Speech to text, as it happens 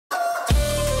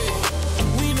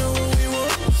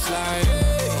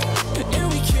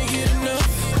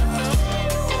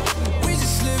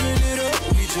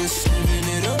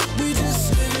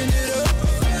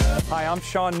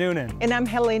Shawn Noonan. And I'm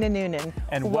Helena Noonan.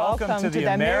 And welcome to the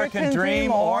American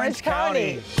Dream, Orange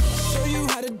County. Show you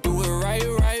how to do it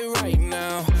right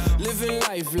now. Living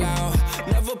life loud,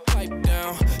 never pipe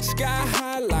down. Sky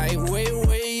high like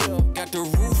way up. Got the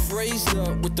roof raised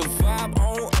up with the vibe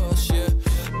on us, yeah.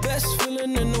 Best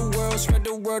feeling in the world, spread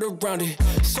the word around it.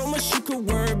 So much you could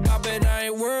worry about, but I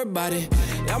ain't worried about it.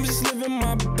 I'm just living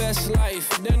my best life,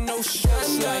 there's no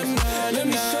stress life. Let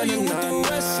me show you what the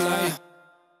rest like.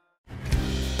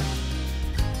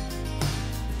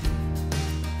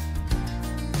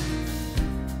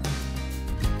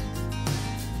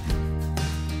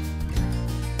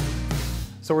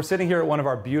 So we're sitting here at one of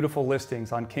our beautiful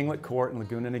listings on Kinglet Court in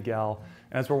Laguna, Niguel.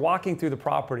 And as we're walking through the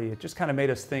property, it just kind of made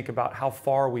us think about how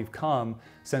far we've come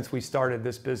since we started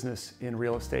this business in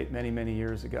real estate many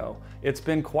years ago. It's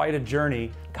been quite a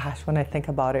journey. Gosh, when I think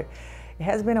about it, it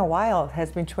has been a while. It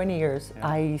has been 20 years. Yeah.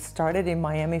 I started in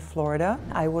Miami, Florida.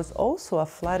 I was also a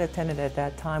flight attendant at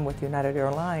that time with United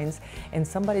Airlines, and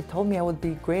somebody told me I would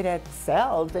be great at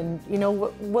sales. And you know,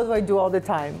 what do I do all the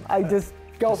time? I just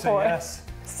go for it. Yes.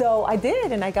 So I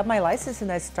did, and I got my license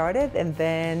and I started, and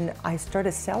then I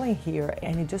started selling here,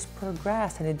 and it just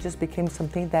progressed, and it just became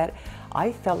something that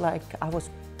I felt like I was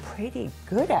pretty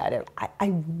good at it.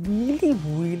 I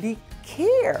really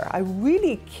care. I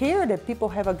really care that people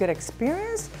have a good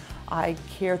experience. I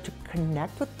care to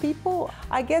connect with people.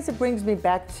 I guess it brings me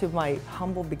back to my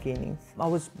humble beginnings. I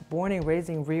was born and raised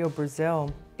in Rio,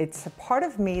 Brazil. It's a part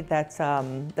of me that's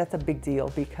a big deal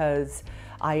because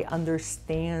I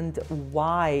understand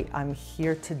why I'm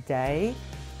here today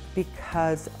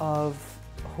because of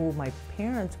who my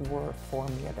parents were for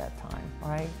me at that time,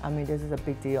 right? I mean, this is a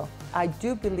big deal. I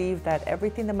do believe that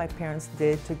everything that my parents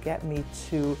did to get me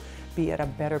to be at a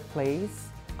better place,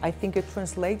 I think it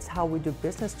translates how we do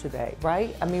business today,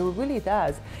 right? I mean, it really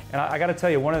does. And I got to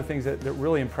tell you, one of the things that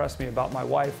really impressed me about my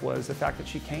wife was the fact that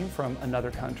she came from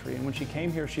another country. And when she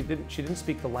came here, she didn't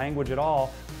speak the language at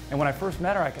all. And when I first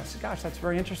met her, I said, gosh, that's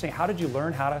very interesting. How did you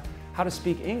learn how to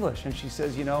speak English? And she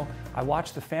says, you know, I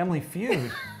watched The Family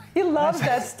Feud. He loves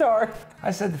that story.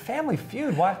 I said, The Family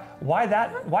Feud, why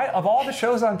that? Why, of all the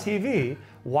shows on TV,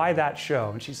 why that show?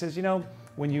 And she says, you know,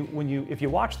 if you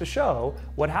watch the show,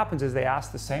 what happens is they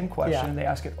ask the same question, and they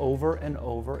ask it over and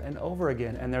over and over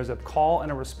again. And there's a call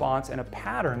and a response and a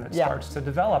pattern that starts to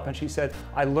develop. And she said,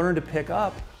 I learned to pick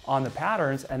up on the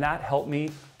patterns, and that helped me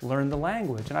learn the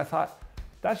language. And I thought,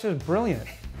 that's just brilliant.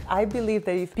 I believe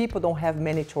that if people don't have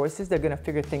many choices, they're gonna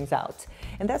figure things out.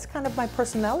 And that's kind of my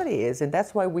personality is, and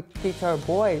that's why we teach our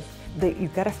boys that you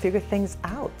gotta figure things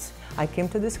out. I came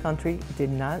to this country, did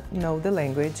not know the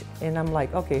language, and I'm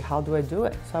like, okay, how do I do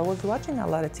it? So I was watching a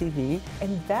lot of TV,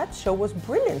 and that show was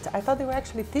brilliant. I thought they were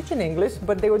actually teaching English,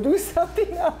 but they were doing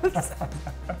something else.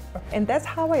 And that's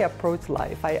how I approach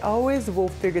life. I always will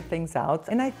figure things out.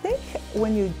 And I think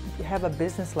when you have a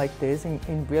business like this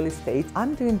in real estate,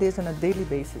 I'm doing this on a daily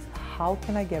basis. How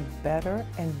can I get better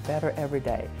and better every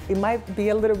day? It might be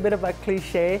a little bit of a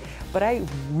cliche, but I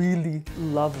really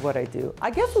love what I do.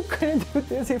 I guess we couldn't do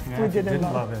this if we didn't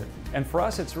love it. And for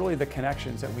us, it's really the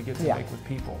connections that we get to make with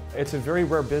people. It's a very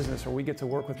rare business where we get to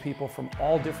work with people from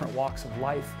all different walks of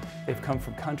life. They've come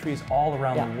from countries all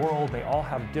around the world. They all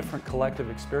have different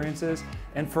collective experiences.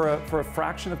 And for a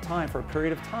fraction of time, for a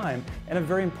period of time, and a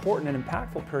very important and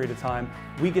impactful period of time,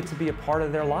 we get to be a part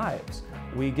of their lives.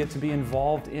 We get to be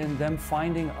involved in them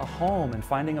finding a home and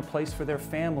finding a place for their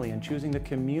family and choosing the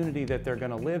community that they're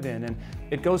going to live in. And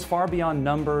it goes far beyond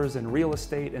numbers and real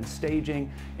estate and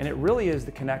staging. And it really is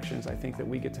the connections, I think, that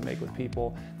we get to make with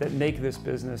people that make this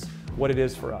business what it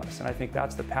is for us. And I think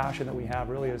that's the passion that we have,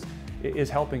 really is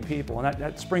helping people. And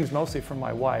that springs mostly from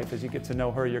my wife. As you get to know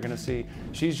her, you're going to see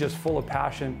she's just full of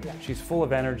passion. She's full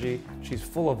of energy. She's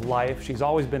full of life. She's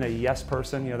always been a yes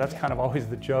person. You know, that's kind of always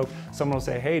the joke. Someone will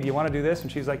say, hey, do you want to do this?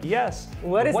 And she's like, yes.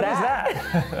 What is that?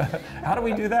 How do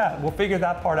we do that? We'll figure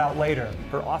that part out later.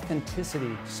 Her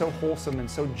authenticity, so wholesome and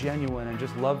so genuine, and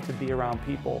just love to be around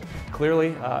people.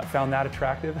 Clearly found that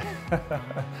attractive.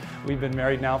 We've been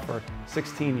married now for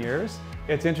 16 years.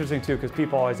 It's interesting too, because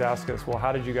people always ask us, well,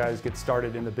 how did you guys get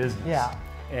started in the business? Yeah.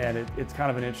 And it's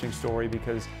kind of an interesting story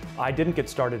because I didn't get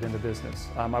started in the business.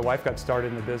 My wife got started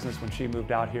in the business when she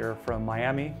moved out here from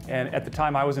Miami. And at the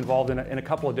time I was involved in a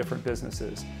couple of different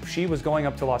businesses. She was going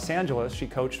up to Los Angeles. She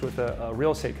coached with a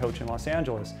real estate coach in Los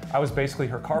Angeles. I was basically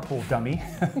her carpool dummy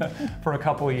for a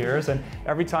couple of years. And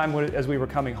every time as we were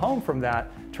coming home from that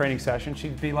training session,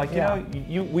 she'd be like, you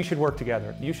know, we should work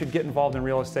together. You should get involved in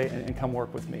real estate and come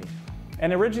work with me.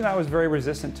 And originally I was very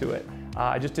resistant to it.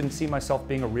 I just didn't see myself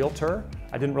being a realtor.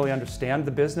 I didn't really understand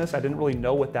the business. I didn't really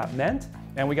know what that meant.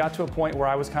 And we got to a point where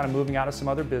I was kind of moving out of some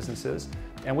other businesses,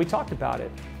 and we talked about it.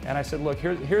 And I said, look,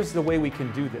 here's the way we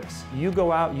can do this. You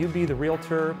go out, you be the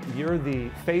realtor, you're the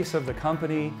face of the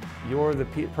company, you're the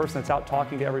person that's out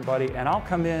talking to everybody, and I'll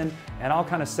come in and I'll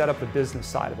kind of set up the business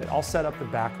side of it. I'll set up the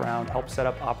background, help set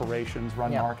up operations,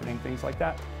 run marketing, things like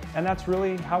that. And that's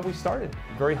really how we started.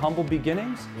 Very humble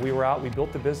beginnings. We were out, we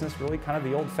built the business really kind of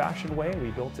the old-fashioned way.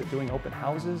 We built it doing open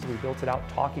houses, we built it out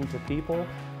talking to people.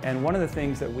 And one of the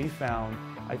things that we found,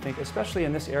 I think, especially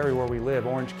in this area where we live,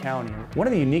 Orange County, one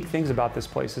of the unique things about this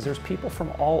place is there's people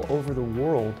from all over the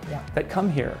world that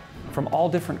come here, from all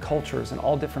different cultures and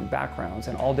all different backgrounds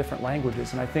and all different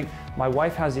languages. And I think my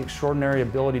wife has the extraordinary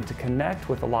ability to connect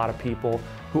with a lot of people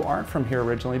who aren't from here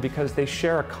originally because they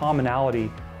share a commonality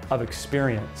of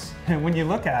experience. And when you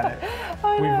look at it,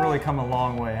 we've really come a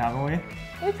long way, haven't we?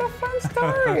 It's a fun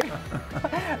story.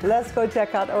 Let's go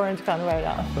check out Orange County right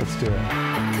now. Let's do it.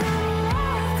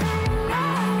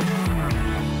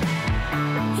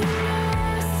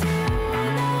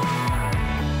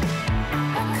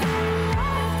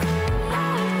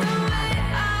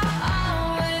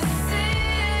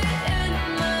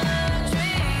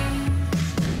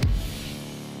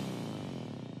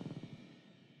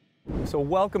 So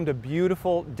welcome to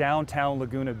beautiful downtown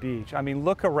Laguna Beach. I mean,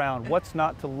 look around. What's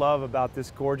not to love about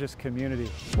this gorgeous community?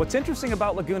 What's interesting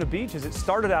about Laguna Beach is it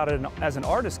started out as an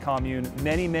artist commune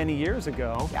many, many years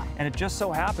ago. And it just so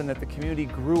happened that the community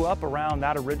grew up around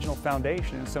that original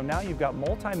foundation. And so now you've got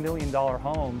multi-million-dollar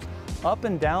homes up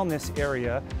and down this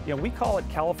area. You know, we call it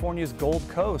California's Gold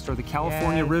Coast or the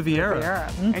California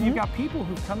Riviera. And you've got people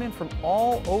who've come in from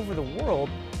all over the world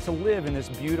to live in this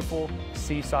beautiful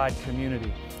seaside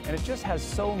community. And it just has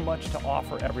so much to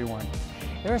offer everyone.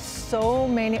 There are so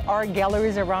many art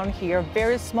galleries around here,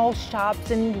 very small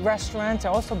shops and restaurants,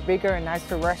 and also bigger and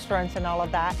nicer restaurants and all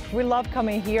of that. We love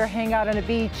coming here, hang out on the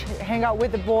beach, hang out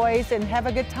with the boys, and have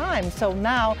a good time. So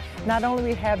now, not only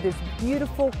we have this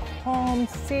beautiful, calm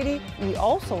city, we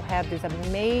also have this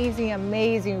amazing,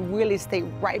 amazing real estate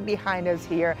right behind us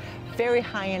here. Very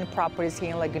high-end properties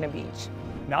here in Laguna Beach.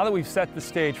 Now that we've set the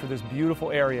stage for this beautiful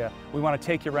area, we want to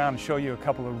take you around and show you a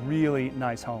couple of really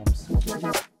nice homes.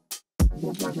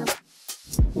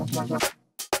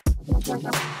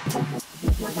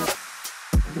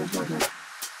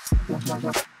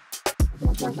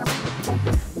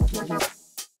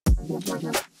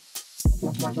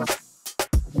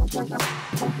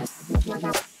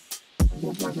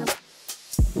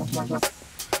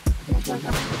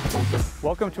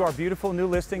 Welcome to our beautiful new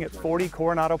listing at 40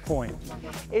 Coronado Point.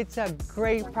 It's a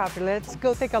great property. Let's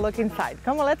go take a look inside.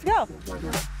 Come on, let's go.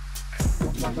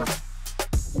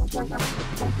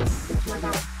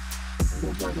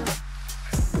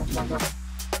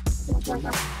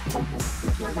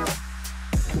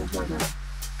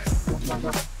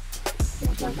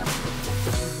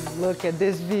 Look at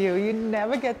this view. You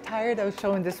never get tired of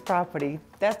showing this property.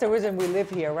 That's the reason we live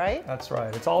here, right? That's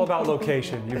right. It's all about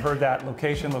location. You've heard that.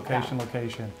 Location, location,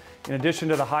 location. In addition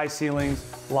to the high ceilings,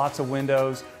 lots of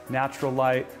windows, natural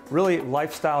light. Really,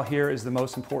 lifestyle here is the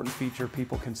most important feature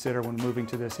people consider when moving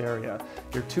to this area.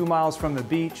 You're 2 miles from the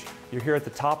beach, you're here at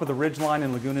the top of the ridgeline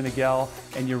in Laguna Niguel,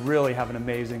 and you really have an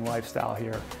amazing lifestyle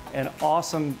here and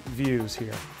awesome views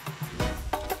here.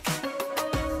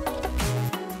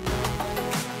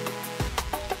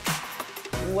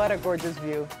 What a gorgeous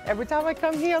view. Every time I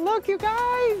come here, look you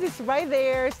guys, it's right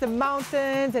there. It's the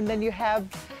mountains, and then you have,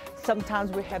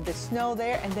 sometimes we have the snow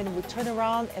there, and then we turn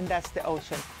around and that's the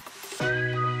ocean.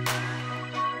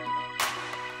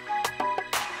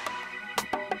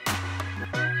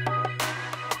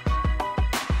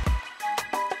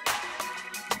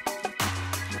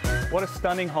 What a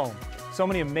stunning home. So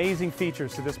many amazing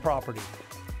features to this property.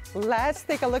 Let's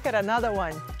take a look at another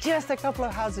one, just a couple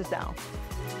of houses down.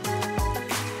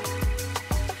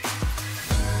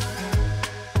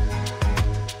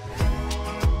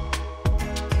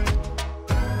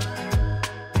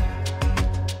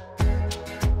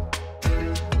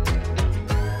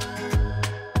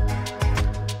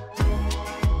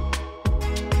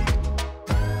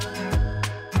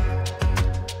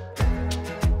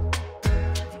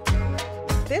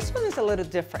 This one is a little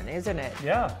different, isn't it?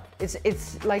 Yeah.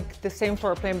 It's like the same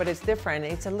floor plan, but it's different.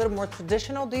 It's a little more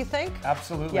traditional, do you think?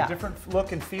 Absolutely. Yeah. Different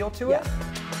look and feel to it.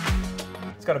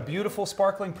 It's got a beautiful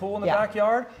sparkling pool in the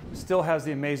backyard. Still has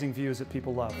the amazing views that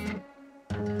people love.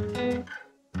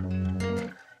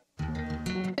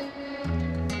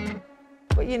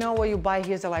 But you know what you buy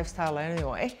here is a lifestyle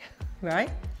anyway, right?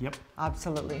 Yep.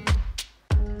 Absolutely.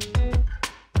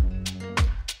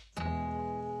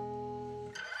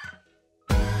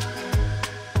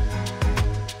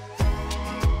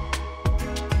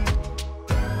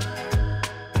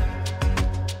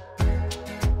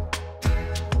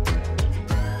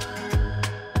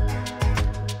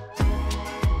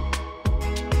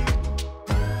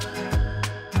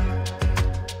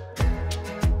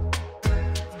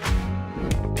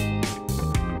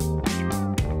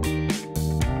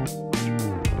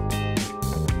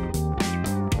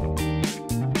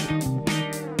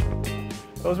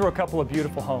 Those were a couple of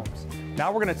beautiful homes. Now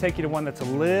we're going to take you to one that's a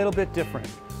little bit different.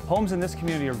 Homes in this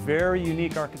community are very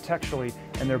unique architecturally,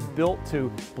 and they're built to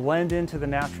blend into the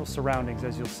natural surroundings,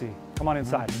 as you'll see. Come on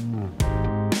inside.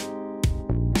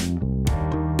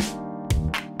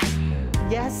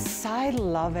 Yes, I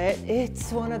love it.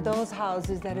 It's one of those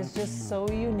houses that is just so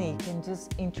unique and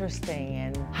just interesting.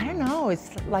 And I don't know,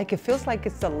 it's like, it feels like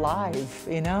it's alive,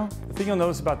 you know? The thing you'll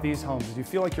notice about these homes is you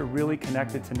feel like you're really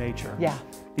connected to nature. Yeah.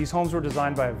 These homes were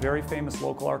designed by a very famous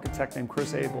local architect named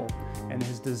Chris Abel, and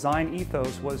his design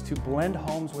ethos was to blend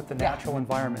homes with the natural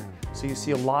environment. So you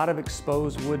see a lot of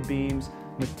exposed wood beams,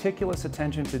 meticulous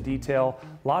attention to detail,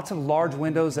 lots of large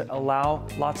windows that allow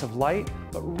lots of light,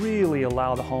 but really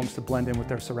allow the homes to blend in with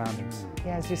their surroundings.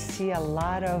 Yes, you see a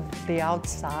lot of the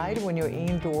outside when you're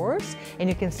indoors, and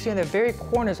you can see on the very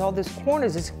corners, all these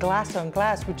corners is glass on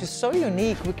glass, which is so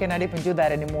unique. We cannot even do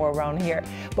that anymore around here.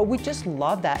 But we just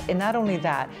love that. And not only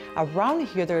that, around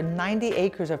here there are 90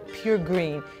 acres of pure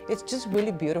green. It's just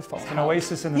really beautiful. It's an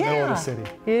oasis in the middle of the city.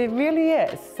 It really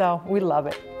is. So we love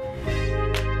it.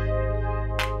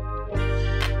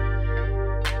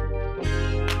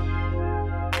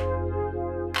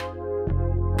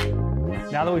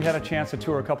 Now that we've had a chance to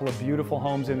tour a couple of beautiful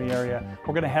homes in the area,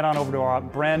 we're going to head on over to our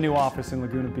brand new office in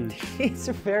Laguna Beach. It's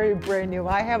very brand new.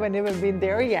 I haven't even been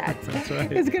there yet. That's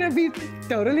right. It's going to be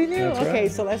totally new. That's okay,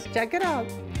 right. So let's check it out.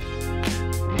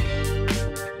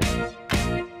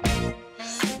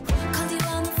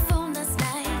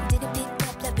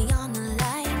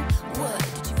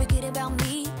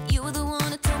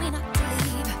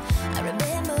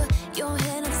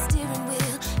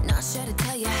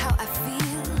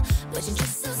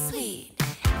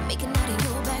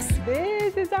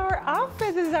 This is our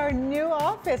office. This is our new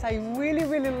office. I really,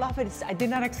 really love it. I did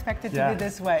not expect it to be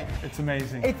this way. It's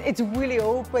amazing. It's really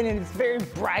open and it's very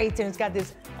bright and it's got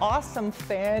this awesome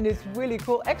fan. It's really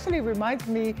cool. Actually, it reminds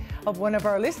me of one of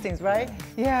our listings, right?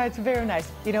 Yeah, it's very nice.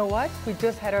 You know what? We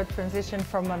just had our transition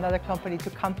from another company to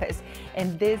Compass,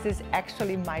 and this is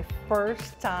actually my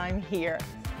first time here.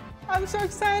 I'm so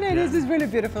excited. Yeah. This is really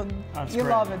beautiful. That's you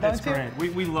great. love it, don't It's you?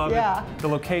 great. We love it. The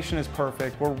location is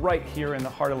perfect. We're right here in the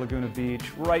heart of Laguna Beach,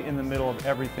 right in the middle of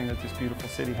everything that this beautiful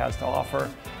city has to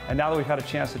offer. And now that we've had a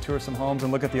chance to tour some homes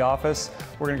and look at the office,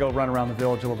 we're going to go run around the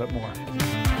village a little bit more.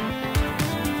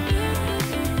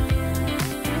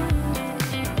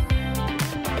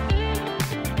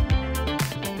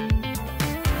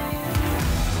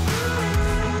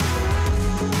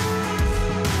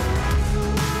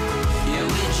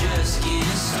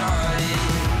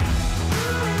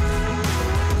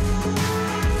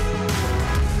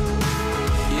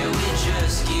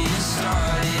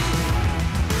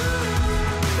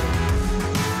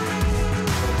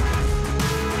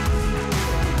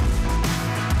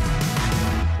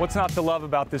 What's not to love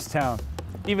about this town?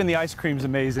 Even the ice cream's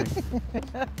amazing.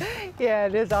 Yeah,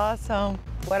 it is awesome.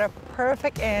 What a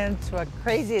perfect end to a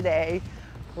crazy day.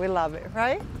 We love it,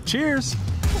 right? Cheers!